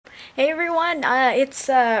Hey everyone, it's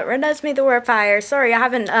Renesmee the Warfire. Sorry, I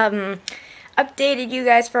haven't updated you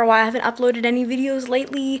guys for a while. I haven't uploaded any videos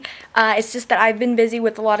lately. It's just that I've been busy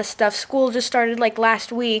with a lot of stuff. School just started like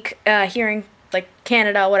last week here in like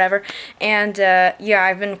Canada, whatever. And yeah,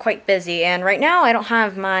 I've been quite busy. And right now I don't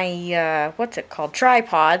have my what's it called,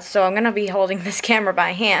 tripod. So I'm gonna be holding this camera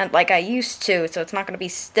by hand like I used to. So it's not gonna be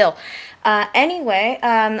still. Anyway,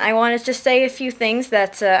 I want to just say a few things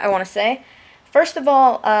that I want to say. First of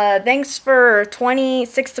all, thanks for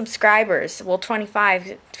 26 subscribers. Well,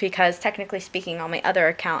 25 because technically speaking, on my other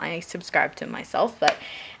account, I subscribed to myself. But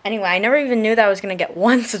anyway, I never even knew that I was going to get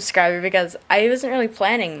one subscriber because I wasn't really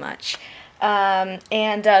planning much.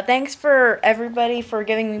 And thanks for everybody for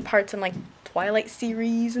giving me parts in like Twilight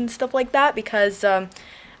series and stuff like that because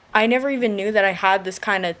I never even knew that I had this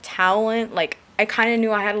kind of talent. Like, I kind of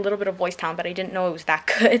knew I had a little bit of voice talent, but I didn't know it was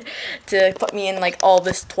that good to put me in like all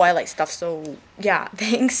this Twilight stuff. So yeah,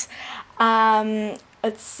 thanks.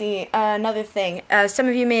 Let's see. Another thing. Some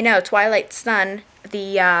of you may know Twilight Sun,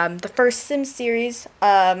 the first Sim series,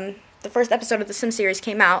 the first episode of the Sim series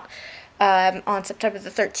came out on September the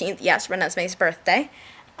 13th. Yes, Renesmee's birthday.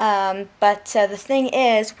 But the thing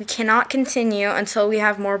is, we cannot continue until we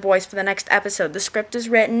have more boys for the next episode. The script is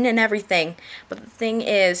written and everything, but the thing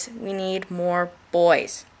is, we need more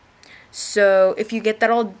boys. So if you get that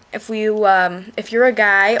all, if you're a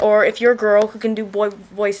guy or if you're a girl who can do boy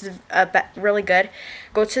voices really good,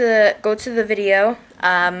 go to the video,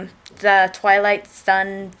 the Twilight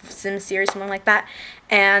Sun Sim series, something like that,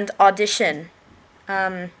 and audition.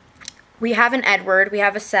 We have an Edward, we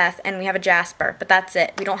have a Seth, and we have a Jasper, but that's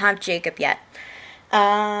it. We don't have Jacob yet.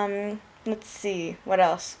 Let's see, what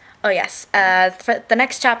else? Oh yes, for the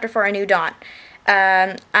next chapter for A New Dawn.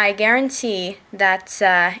 I guarantee that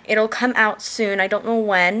it'll come out soon. I don't know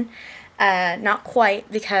when. Not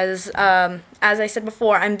quite, because as I said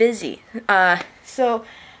before, I'm busy. So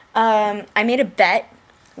I made a bet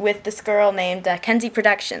with this girl named Kenzie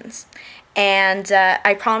Productions. And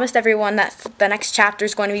I promised everyone that the next chapter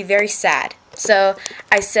is going to be very sad. So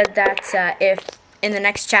I said that if in the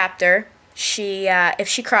next chapter if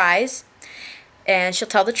she cries and she'll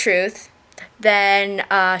tell the truth, then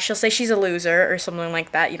she'll say she's a loser or something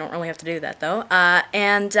like that. You don't really have to do that though.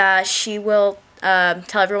 And she will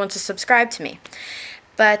tell everyone to subscribe to me.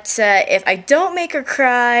 But if I don't make her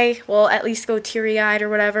cry, well, at least go teary-eyed or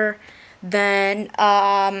whatever, then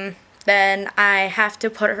I have to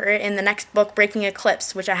put her in the next book, Breaking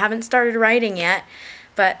Eclipse, which I haven't started writing yet,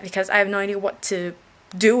 but because I have no idea what to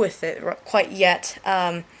do with it quite yet.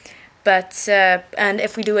 And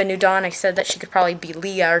if we do A New Dawn, I said that she could probably be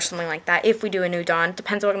Leah or something like that. If we do A New Dawn,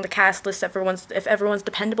 depends on the cast list. If everyone's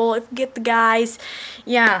dependable, if we get the guys,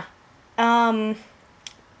 yeah. Another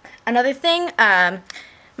thing,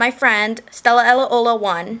 my friend Stella Ella Ola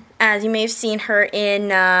 1, as you may have seen her in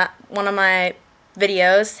one of my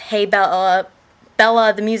videos, Hey Bella,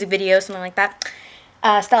 Bella the music video, something like that.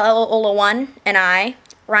 Stella Ella Ola 1 and I,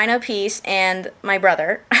 Rhino Peace, and my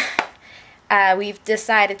brother, we've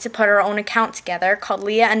decided to put our own account together called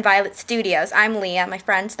Leah and Violet Studios. I'm Leah, my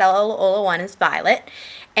friend Stella Ola 1 is Violet,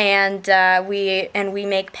 and we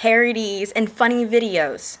make parodies and funny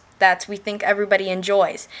videos that we think everybody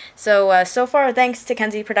enjoys. So, so far, thanks to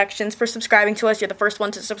Kenzie Productions for subscribing to us. You're the first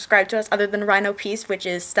one to subscribe to us, other than Rhino Peace, which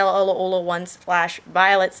is Stella Ola Ola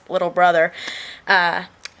 1/Violet's little brother.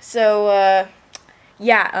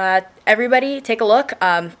 Yeah, everybody take a look.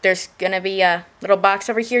 There's going to be a little box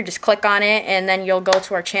over here. Just click on it, and then you'll go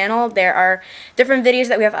to our channel. There are different videos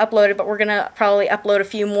that we have uploaded, but we're going to probably upload a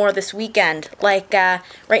few more this weekend. Like,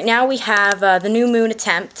 right now we have the New Moon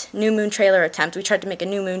trailer attempt. We tried to make a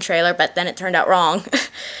New Moon trailer, but then it turned out wrong.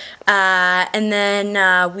 And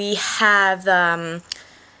then we have a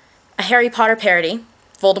Harry Potter parody,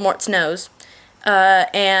 Voldemort's Nose.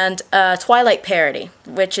 And a Twilight parody,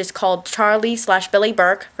 which is called Charlie/Billy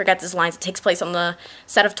Burke forgets his lines. It takes place on the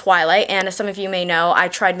set of Twilight, and as some of you may know, I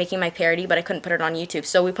tried making my parody, but I couldn't put it on YouTube.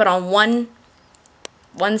 So we put on one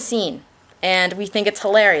scene, and we think it's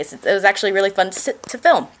hilarious. It was actually really fun to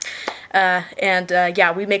film.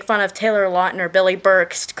 Yeah, we make fun of Taylor Lautner, Billy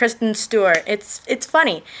Burke, Kristen Stewart. It's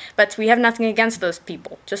funny, but we have nothing against those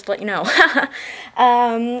people, just to let you know.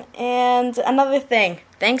 And another thing,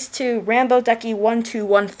 thanks to Rambo Ducky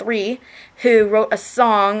 1213, who wrote a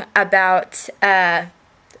song about,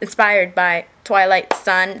 inspired by Twilight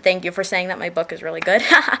Sun. Thank you for saying that my book is really good.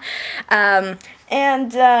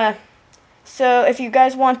 So if you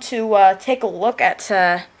guys want to take a look at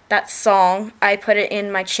that song, I put it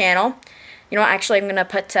in my channel. You know, actually, I'm going to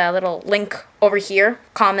put a little link over here.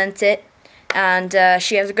 Comment it. and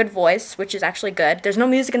she has a good voice, which is actually good. There's no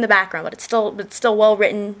music in the background, but it's still well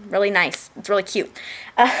written, really nice. It's really cute.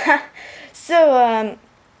 So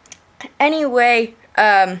anyway,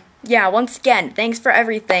 yeah, once again, thanks for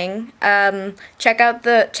everything. Check out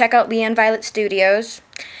Leah and Violet Studios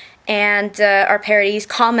and our parodies.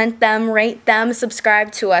 Comment them, rate them,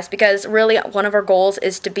 subscribe to us, because really one of our goals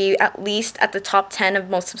is to be at least at the top 10 of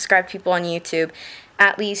most subscribed people on YouTube.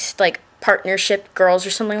 At least like partnership girls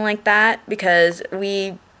or something like that, because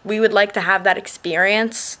we would like to have that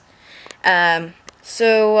experience.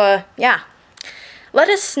 So yeah. Let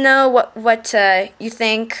us know what you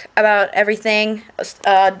think about everything.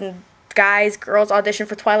 Guys, girls audition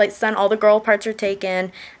for Twilight Sun. All the girl parts are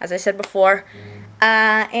taken, as I said before.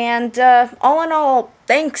 And all in all,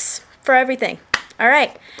 thanks for everything. All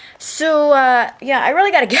right. So yeah, I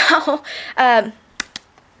really gotta go.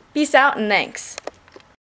 Peace out and thanks.